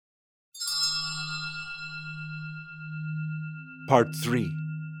Part 3.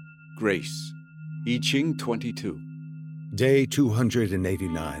 Grace. I Ching 22. Day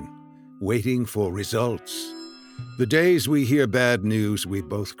 289. Waiting for results. The days we hear bad news, we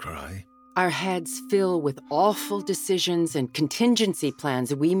both cry. Our heads fill with awful decisions and contingency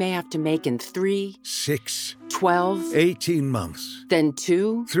plans we may have to make in 3, 6, 12, 18 months. then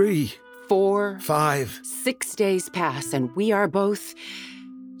 2, 3, 4, 5. 6 days pass, and we are both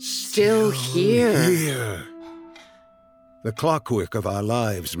still here. The clockwork of our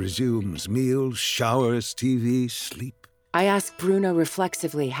lives resumes. Meals, showers, TV, sleep. I ask Bruno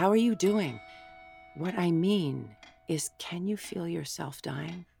reflexively, how are you doing? What I mean is, can you feel yourself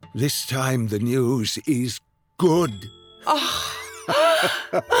dying? This time the news is good.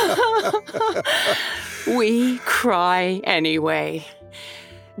 We cry anyway.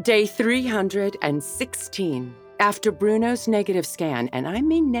 Day 316. After Bruno's negative scan, and I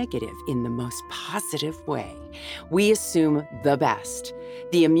mean negative in the most positive way, we assume the best.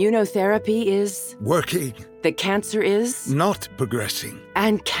 The immunotherapy is Working. The cancer is Not progressing.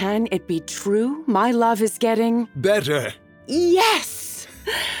 And can it be true? My love is getting Better. Yes!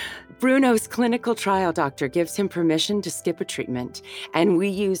 Bruno's clinical trial doctor gives him permission to skip a treatment, and we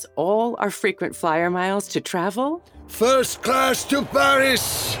use all our frequent flyer miles to travel First class to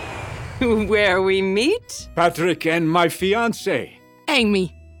Paris. where we meet Patrick and my fiancée.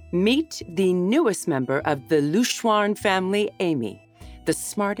 Amy. Meet the newest member of the Luchouan family, Amy, the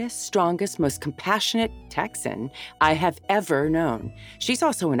smartest, strongest, most compassionate Texan I have ever known. She's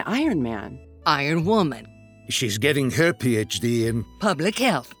also an Iron Man. Iron Woman. She's getting her PhD in... Public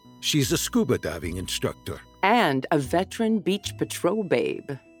Health. She's a scuba diving instructor. And a veteran beach patrol babe.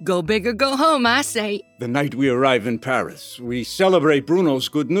 Go big or go home, I say. The night we arrive in Paris, we celebrate Bruno's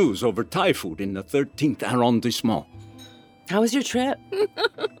good news over Thai food in the 13th arrondissement. How was your trip?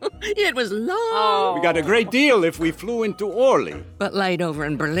 It was long, We got a great deal if we flew into Orly. but light over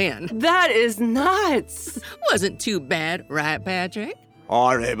in Berlin. That is nuts. Wasn't too bad, right, Patrick?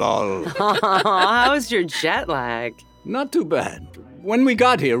 Horrible. How's your jet lag? Not too bad. When we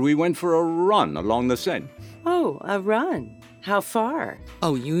got here, we went for a run along the Seine. Oh, a run. How far?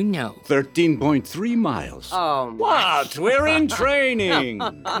 Oh, you know. 13.3 miles. Oh, What? We're in training.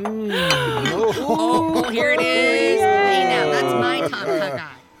 Oh, here it is. Hey, now, that's my top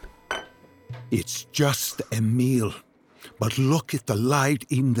guy. It's just a meal. But look at the light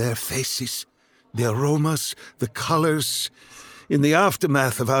in their faces. The aromas, the colors. In the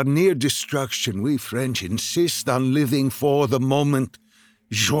aftermath of our near destruction, we French insist on living for the moment.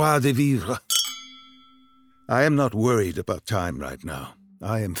 Joie de vivre. I am not worried about time right now.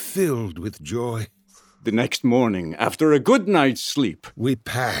 I am filled with joy. The next morning, after a good night's sleep, We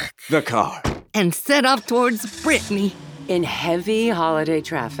pack. the car. And set off towards Brittany. in heavy holiday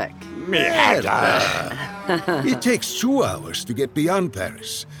traffic. It takes 2 hours to get beyond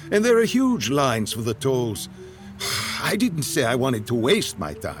Paris, and there are huge lines for the tolls. I didn't say I wanted to waste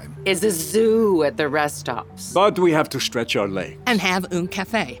my time. Is a zoo at the rest stops. But we have to stretch our legs. And have un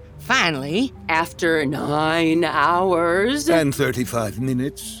café. Finally, After 9 hours, And 35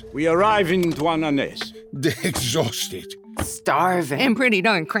 minutes. We arrive in Douarnenez. Exhausted. starving. and pretty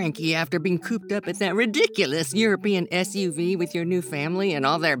darn cranky after being cooped up at that ridiculous European SUV with your new family and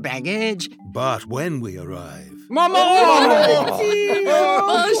all their baggage. But when we arrive, Mama!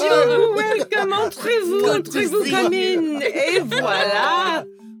 Bonjour, welcome, entrez-vous, Good to entrez-vous, see come you. in. Et voilà,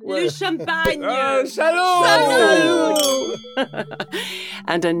 le champagne. Salut!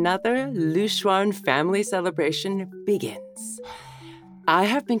 And another Luchouan family celebration begins. I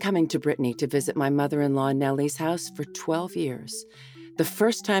have been coming to Brittany to visit my mother-in-law Nellie's house for 12 years. The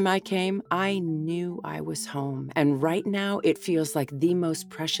first time I came, I knew I was home, and right now it feels like the most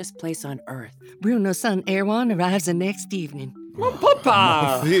precious place on earth. Bruno's son Erwan arrives the next evening.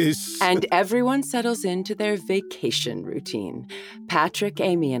 Papa! this. And everyone settles into their vacation routine. Patrick,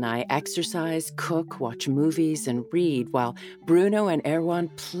 Amy, and I exercise, cook, watch movies, and read while Bruno and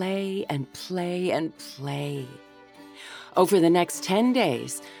Erwan play and play and play. Over the next 10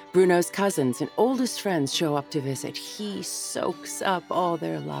 days, Bruno's cousins and oldest friends show up to visit. He soaks up all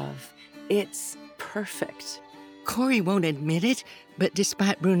their love. It's perfect. Corey won't admit it, but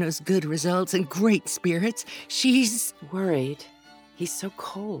despite Bruno's good results and great spirits, she's Worried. He's so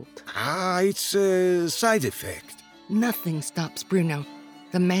cold. It's a side effect. nothing stops Bruno.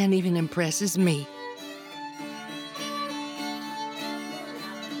 The man even impresses me.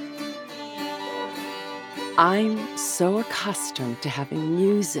 I'm so accustomed to having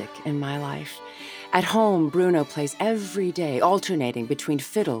music in my life. At home, Bruno plays every day, alternating between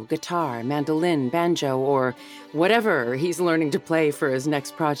fiddle, guitar, mandolin, banjo, or whatever he's learning to play for his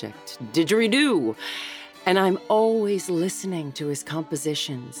next project. Didgeridoo. And I'm always listening to his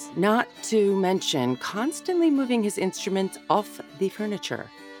compositions, not to mention constantly moving his instruments off the furniture.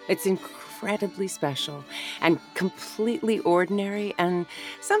 It's incredibly special and completely ordinary and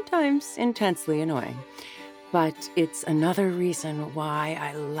sometimes intensely annoying. But it's another reason why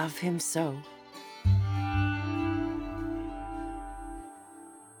I love him so.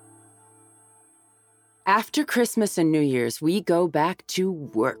 After Christmas and New Year's, we go back to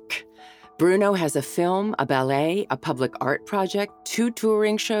work. Bruno has a film, a ballet, a public art project, 2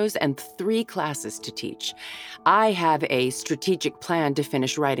 touring shows, and 3 classes to teach. I have a strategic plan to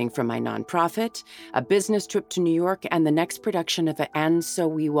finish writing for my nonprofit, a business trip to New York, and the next production of And So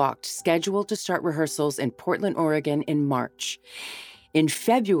We Walked, scheduled to start rehearsals in Portland, Oregon in March. In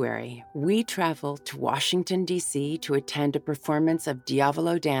February, we travel to Washington, D.C. to attend a performance of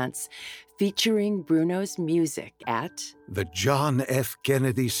Diavolo Dance featuring Bruno's music at the John F.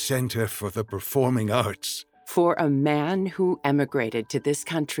 Kennedy Center for the Performing Arts. For a man who emigrated to this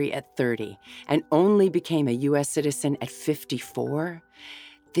country at 30 and only became a U.S. citizen at 54,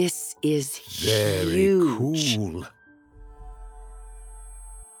 this is very huge. Cool.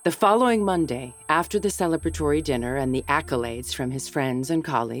 The following Monday, after the celebratory dinner and the accolades from his friends and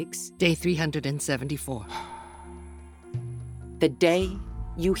colleagues, Day 374. the day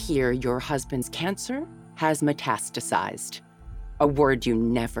you hear your husband's cancer has metastasized. A word you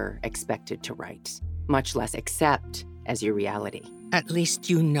never expected to write, much less accept as your reality. At least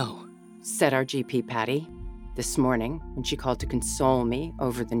you know. Said our GP, Patty, this morning when she called to console me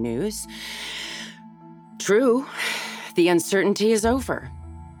over the news. True, the uncertainty is over.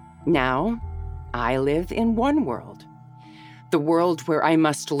 Now, I live in one world. The world where I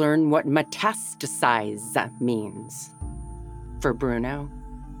must learn what metastasize means. For Bruno,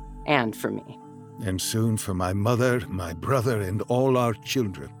 and for me. And soon for my mother, my brother, and all our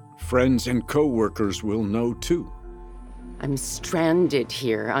children. Friends and co-workers will know too. I'm stranded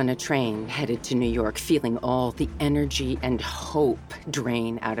here on a train headed to New York, feeling all the energy and hope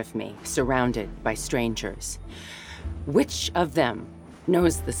drain out of me, surrounded by strangers. Which of them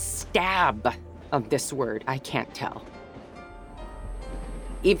knows the stab of this word? I can't tell.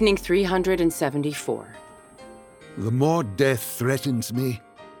 Evening 374. The more death threatens me,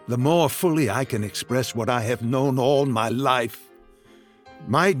 the more fully I can express what I have known all my life.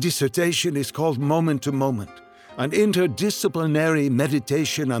 My dissertation is called Moment to Moment, an interdisciplinary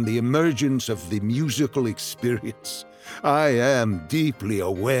meditation on the emergence of the musical experience. I am deeply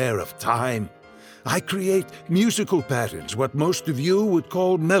aware of time. I create musical patterns, what most of you would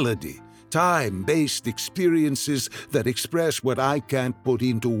call melody, time-based experiences that express what I can't put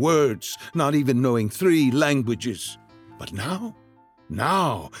into words, not even knowing 3 languages. But now,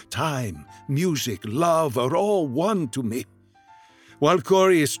 time, music, love are all one to me. While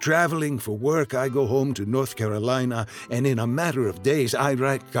Corey is traveling for work, I go home to North Carolina, and in a matter of days, I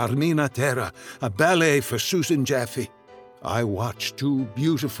write Carmina Terra, a ballet for Susan Jaffe. I watch 2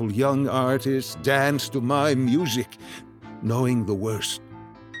 beautiful young artists dance to my music, knowing the worst.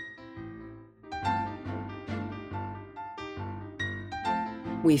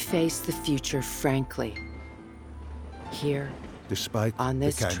 We face the future frankly. Here, Despite on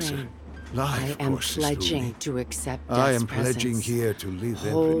this the cancer, train, life I am courses through pledging me. to accept death's I am presence. pledging here to live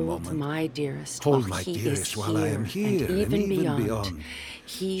every Hold moment. my dearest Hold while my he dearest is while I am here, and even beyond.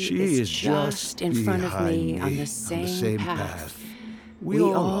 She He is just in front of me on the same path. We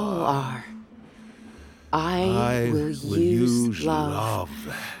all are. I will use love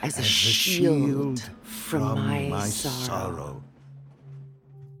as a shield from my sorrow.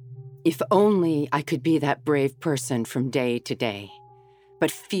 If only I could be that brave person from day to day.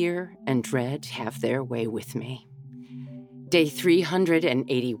 But fear and dread have their way with me. Day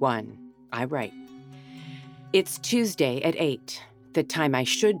 381, I write. It's Tuesday at 8, the time I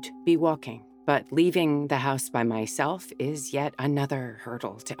should be walking, but leaving the house by myself is yet another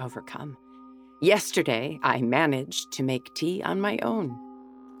hurdle to overcome. Yesterday, I managed to make tea on my own,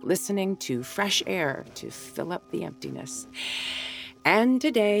 listening to fresh air to fill up the emptiness. And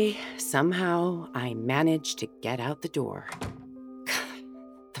today, somehow, I managed to get out the door.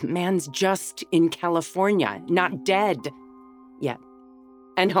 The man's just in California, not dead yet.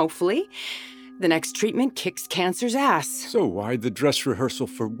 And hopefully, the next treatment kicks cancer's ass. So why the dress rehearsal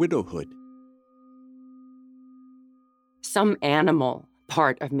for widowhood? Some animal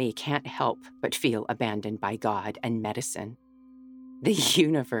part of me can't help but feel abandoned by God and medicine. The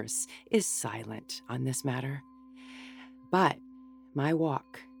universe is silent on this matter. But my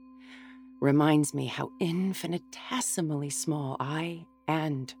walk reminds me how infinitesimally small I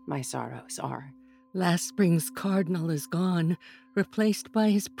and my sorrows are Last spring's cardinal is gone, replaced by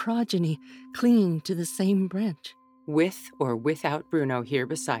his progeny, clinging to the same branch. With or without Bruno here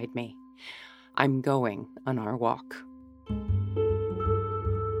beside me, I'm going on our walk.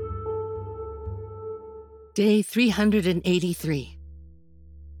 Day 383.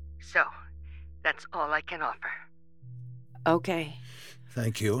 So, that's all I can offer. Okay.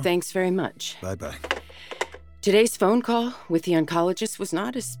 Thank you. Thanks very much. Bye-bye. Today's phone call with the oncologist was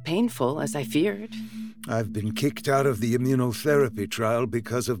not as painful as I feared. I've been kicked out of the immunotherapy trial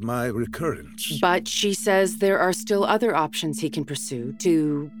because of my recurrence. But she says there are still other options he can pursue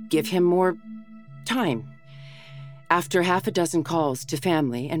to give him more time. After half a dozen calls to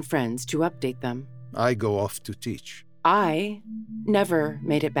family and friends to update them, I go off to teach. I never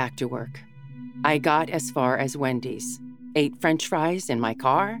made it back to work. I got as far as Wendy's, ate French fries in my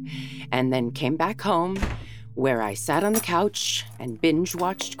car, and then came back home, where I sat on the couch and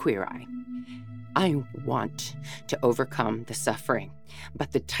binge-watched Queer Eye. I want to overcome the suffering,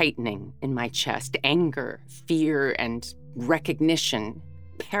 but the tightening in my chest, anger, fear, and recognition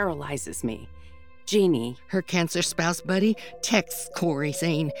paralyzes me. Jeannie, Her cancer spouse buddy texts Corey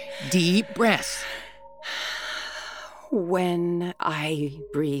saying, "Deep breaths." when I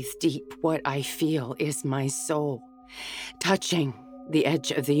breathe deep, what I feel is my soul touching the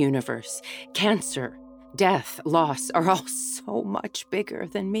edge of the universe. Cancer, death, loss are all so much bigger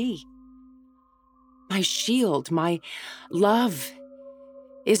than me. My shield, my love,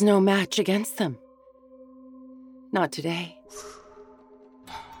 is no match against them. Not today.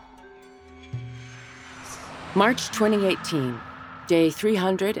 March 2018, day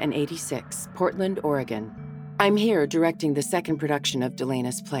 386, Portland, Oregon. I'm here directing the second production of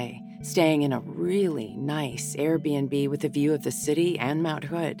Delena's play, staying in a really nice Airbnb with a view of the city and Mount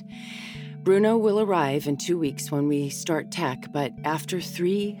Hood. Bruno will arrive in 2 weeks when we start tech, but after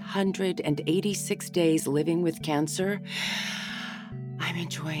 386 days living with cancer, I'm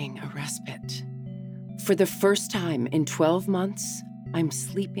enjoying a respite. For the first time in 12 months, I'm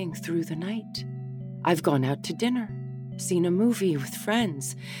sleeping through the night. I've gone out to dinner, seen a movie with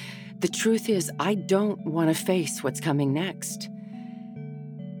friends. The truth is, I don't want to face what's coming next.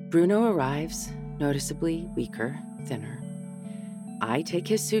 Bruno arrives, noticeably weaker, thinner. I take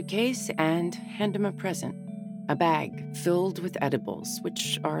his suitcase and hand him a present, a bag filled with edibles,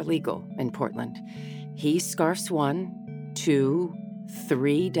 which are legal in Portland. He scarfs 1, 2,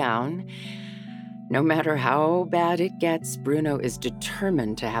 3 down. No matter how bad it gets, Bruno is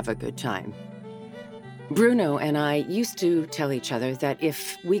determined to have a good time. Bruno and I used to tell each other that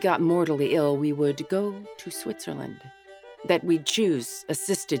if we got mortally ill, we would go to Switzerland, that we'd choose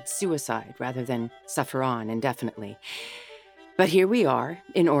assisted suicide rather than suffer on indefinitely. But here we are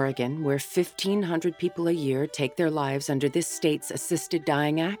in Oregon, where 1,500 people a year take their lives under this state's Assisted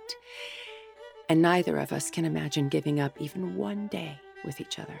Dying Act, and neither of us can imagine giving up even one day with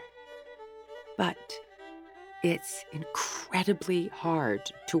each other. But it's incredibly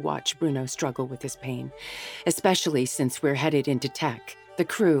hard to watch Bruno struggle with his pain, especially since we're headed into tech. The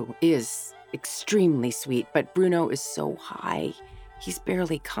crew is extremely sweet, but Bruno is so high, he's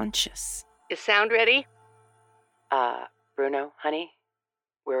barely conscious. Is sound ready? Bruno, honey,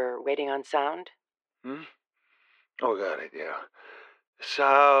 we're waiting on sound. Oh, got it, yeah.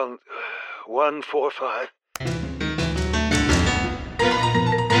 Sound 145.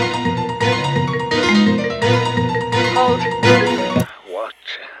 Hold. What?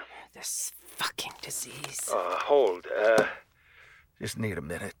 This fucking disease. Hold. Just need a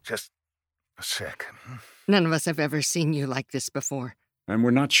minute. Just a sec. None of us have ever seen you like this before. And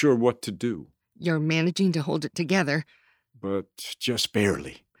we're not sure what to do, You're managing to hold it together. but just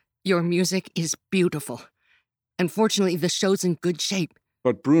barely. Your music is beautiful. And fortunately, the show's in good shape.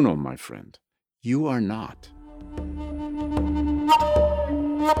 But Bruno, my friend, you are not.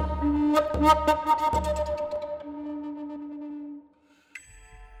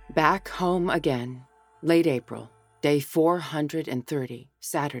 Back home again, late April, day 430,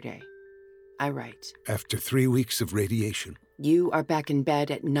 Saturday. I write. After 3 weeks of radiation. You are back in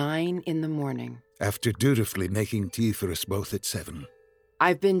bed at 9 in the morning. After dutifully making tea for us both at 7.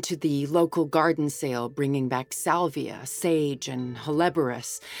 I've been to the local garden sale bringing back salvia, sage, and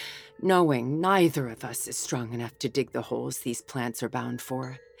helleborus, knowing neither of us is strong enough to dig the holes these plants are bound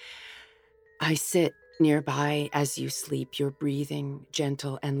for. I sit nearby as you sleep, your breathing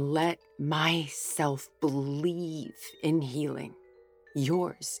gentle, and let myself believe in healing,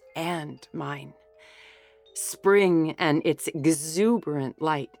 yours and mine. Spring and its exuberant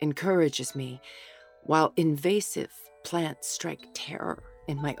light encourages me, while invasive plants strike terror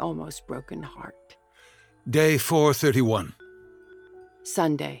in my almost broken heart. Day 431.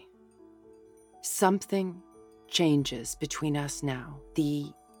 Sunday. Something changes between us now. The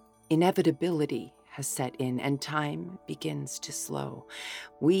inevitability has set in and time begins to slow.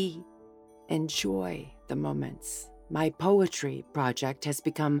 We enjoy the moments. My poetry project has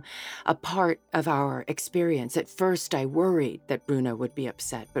become a part of our experience. At first, I worried that Bruno would be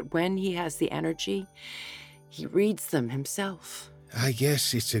upset, but when he has the energy, he reads them himself. I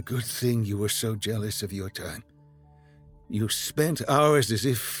guess it's a good thing you were so jealous of your time. You spent hours as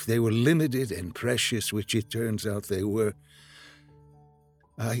if they were limited and precious, which it turns out they were.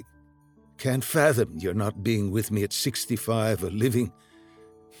 I can't fathom your not being with me at 65 or living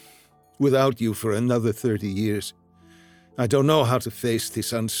without you for another 30 years. I don't know how to face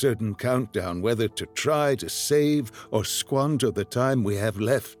this uncertain countdown, whether to try to save or squander the time we have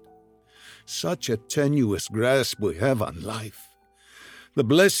left. Such a tenuous grasp we have on life. The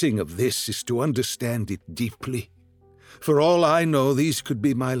blessing of this is to understand it deeply. For all I know, these could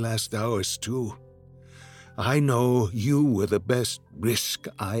be my last hours too. I know you were the best risk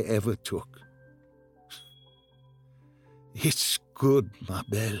I ever took. It's good, ma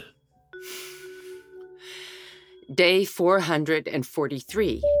belle. Day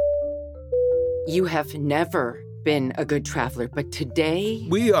 443. You have never been a good traveler, but today...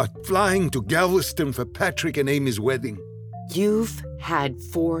 We are flying to Galveston for Patrick and Amy's wedding. You've had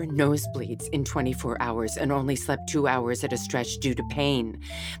 4 nosebleeds in 24 hours and only slept 2 hours at a stretch due to pain.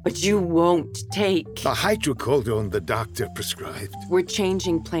 But you won't take... The hydrocodone the doctor prescribed. We're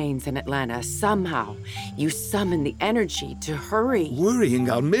changing planes in Atlanta. Somehow, you summon the energy to hurry. Worrying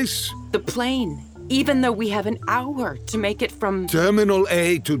I'll miss. The plane, even though we have an hour to make it from... Terminal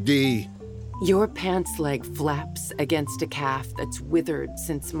A to D. Your pants leg flaps against a calf that's withered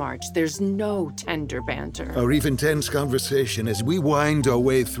since March. There's no tender banter. Or even tense conversation as we wind our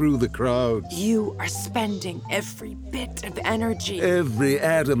way through the crowd. You are spending every bit of energy. Every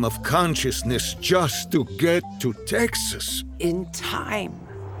atom of consciousness just to get to Texas. In time.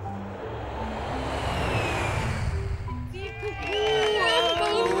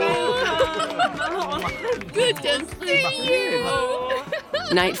 Good to see you!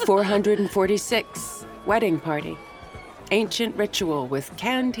 Night 446, wedding party. Ancient ritual with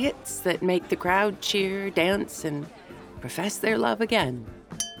canned hits that make the crowd cheer, dance, and profess their love again.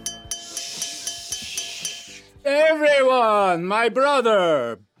 Everyone, my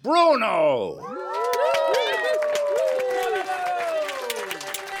brother, Bruno!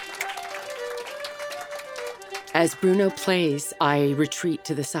 As Bruno plays, I retreat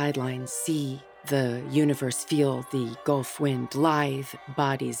to the sidelines, see the universe, feel the Gulf wind, lithe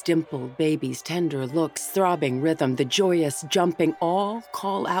bodies, dimpled babies, tender looks, throbbing rhythm, the joyous jumping, all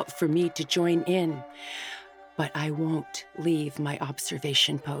call out for me to join in. But I won't leave my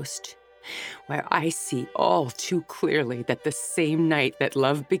observation post, where I see all too clearly that the same night that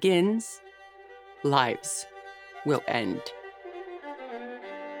love begins, lives will end.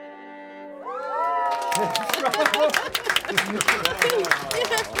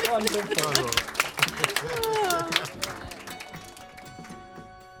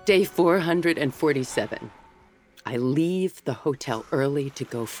 Day 447. I leave the hotel early to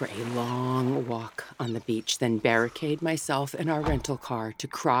go for a long walk on the beach, then barricade myself in our rental car to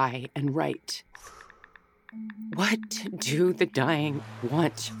cry and write. What do the dying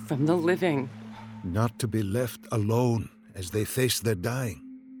want from the living? Not to be left alone as they face their dying.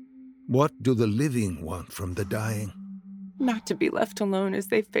 What do the living want from the dying? Not to be left alone as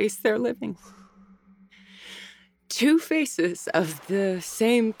they face their living. 2 faces of the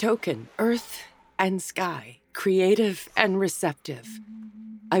same token, earth and sky, creative and receptive.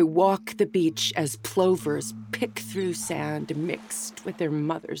 I walk the beach as plovers pick through sand mixed with their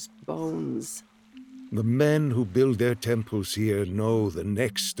mother's bones. The men who build their temples here know the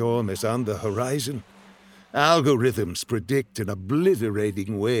next storm is on the horizon. Algorithms predict an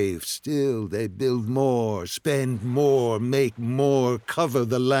obliterating wave. Still, they build more, spend more, make more, cover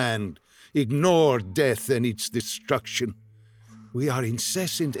the land, ignore death and its destruction. We are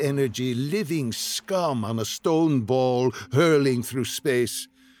incessant energy, living scum on a stone ball hurling through space.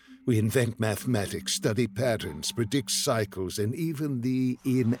 We invent mathematics, study patterns, predict cycles, and even the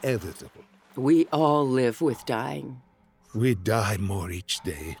inevitable. We all live with dying. We die more each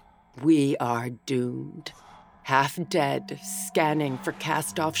day. We are doomed. Half dead, scanning for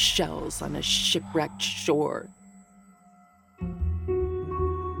cast-off shells on a shipwrecked shore.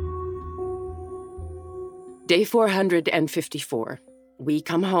 Day 454. We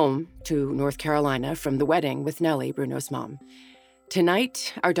come home to North Carolina from the wedding with Nellie, Bruno's mom.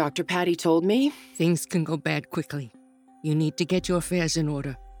 Tonight, our Dr. Patty told me... Things can go bad quickly. You need to get your affairs in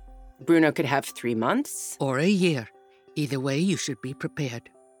order. Bruno could have 3 months. Or a year. Either way, you should be prepared.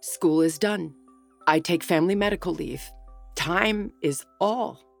 School is done. I take family medical leave. Time is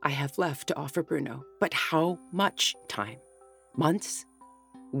all I have left to offer Bruno. But how much time? Months?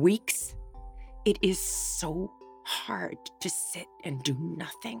 Weeks? It is so hard to sit and do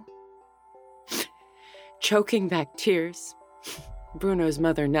nothing. Choking back tears, Bruno's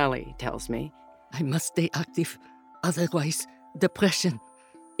mother, Nellie, tells me, I must stay active, otherwise depression.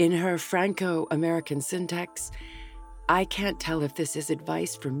 in her Franco-American syntax, I can't tell if this is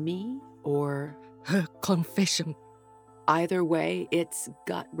advice for me or Her confession. either way, it's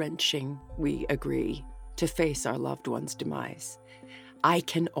gut-wrenching, we agree, to face our loved one's demise. I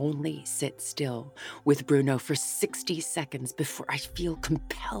can only sit still with Bruno for 60 seconds before I feel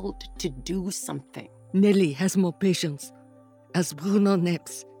compelled to do something. Nellie has more patience. As Bruno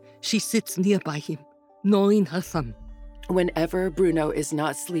naps, she sits nearby him, gnawing her thumb. Whenever Bruno is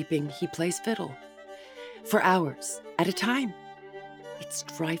not sleeping, he plays fiddle. For hours at a time. It's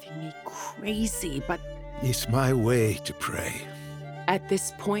driving me crazy, but It's my way to pray. at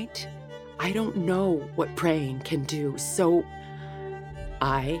this point, I don't know what praying can do, so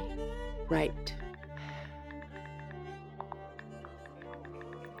I write.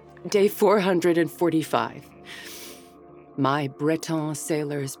 Day 445. My Breton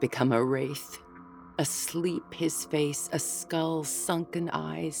sailor's become a wraith. Asleep his face, a skull, sunken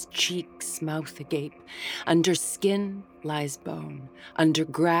eyes, cheeks, mouth agape. Under skin lies bone, under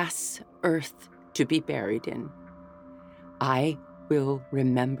grass, earth to be buried in. I will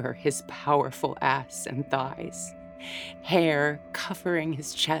remember his powerful ass and thighs, hair covering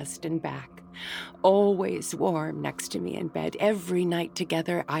his chest and back, always warm next to me in bed. Every night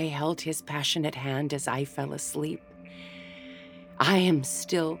together, I held his passionate hand as I fell asleep. I am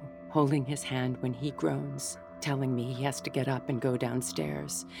still holding his hand when he groans, telling me he has to get up and go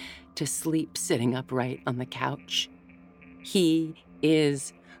downstairs, to sleep sitting upright on the couch. He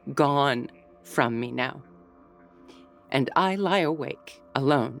is gone from me now. And I lie awake,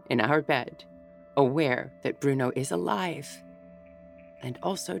 alone in our bed, aware that Bruno is alive and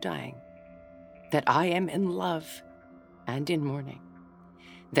also dying, that I am in love and in mourning,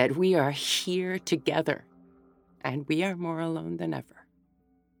 that we are here together, and we are more alone than ever.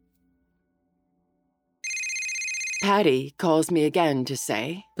 Patty calls me again to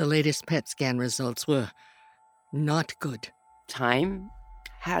say, The latest PET scan results were not good. time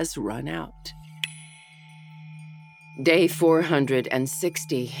has run out. Day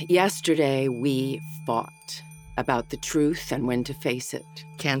 460. Yesterday we fought about the truth and when to face it,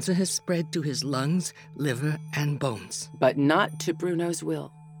 Cancer has spread to his lungs, liver, and bones. but not to Bruno's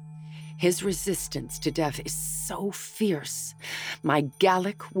will. His resistance to death is so fierce. My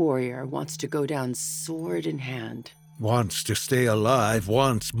Gallic warrior wants to go down sword in hand. Wants to stay alive,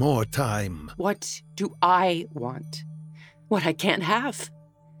 wants more time. What do I want? What I can't have?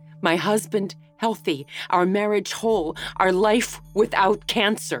 My husband healthy, our marriage whole, our life without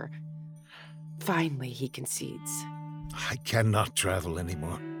cancer. Finally, he concedes. I cannot travel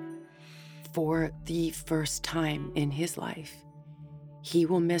anymore. For the first time in his life, he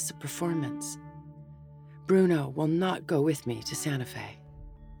will miss a performance. Bruno will not go with me to Santa Fe.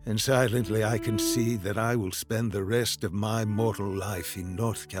 And silently I can see that I will spend the rest of my mortal life in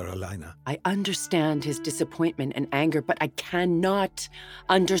North Carolina. I understand his disappointment and anger, but I cannot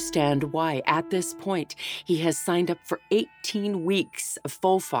understand why, at this point, he has signed up for 18 weeks of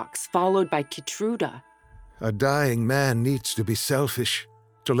Folfox, followed by Keytruda. A dying man needs to be selfish,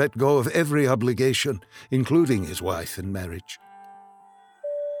 to let go of every obligation, including his wife and marriage.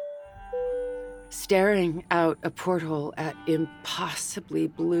 Staring out a porthole at impossibly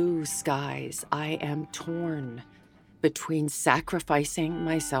blue skies, I am torn between sacrificing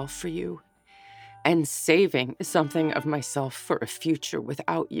myself for you and saving something of myself for a future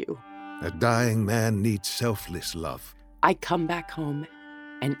without you. A dying man needs selfless love. I come back home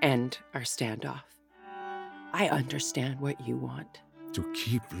and end our standoff. I understand what you want. To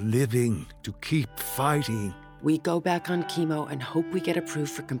keep living, to keep fighting. We go back on chemo and hope we get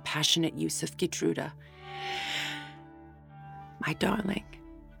approved for compassionate use of Keytruda. My darling,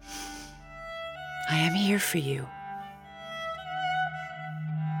 I am here for you.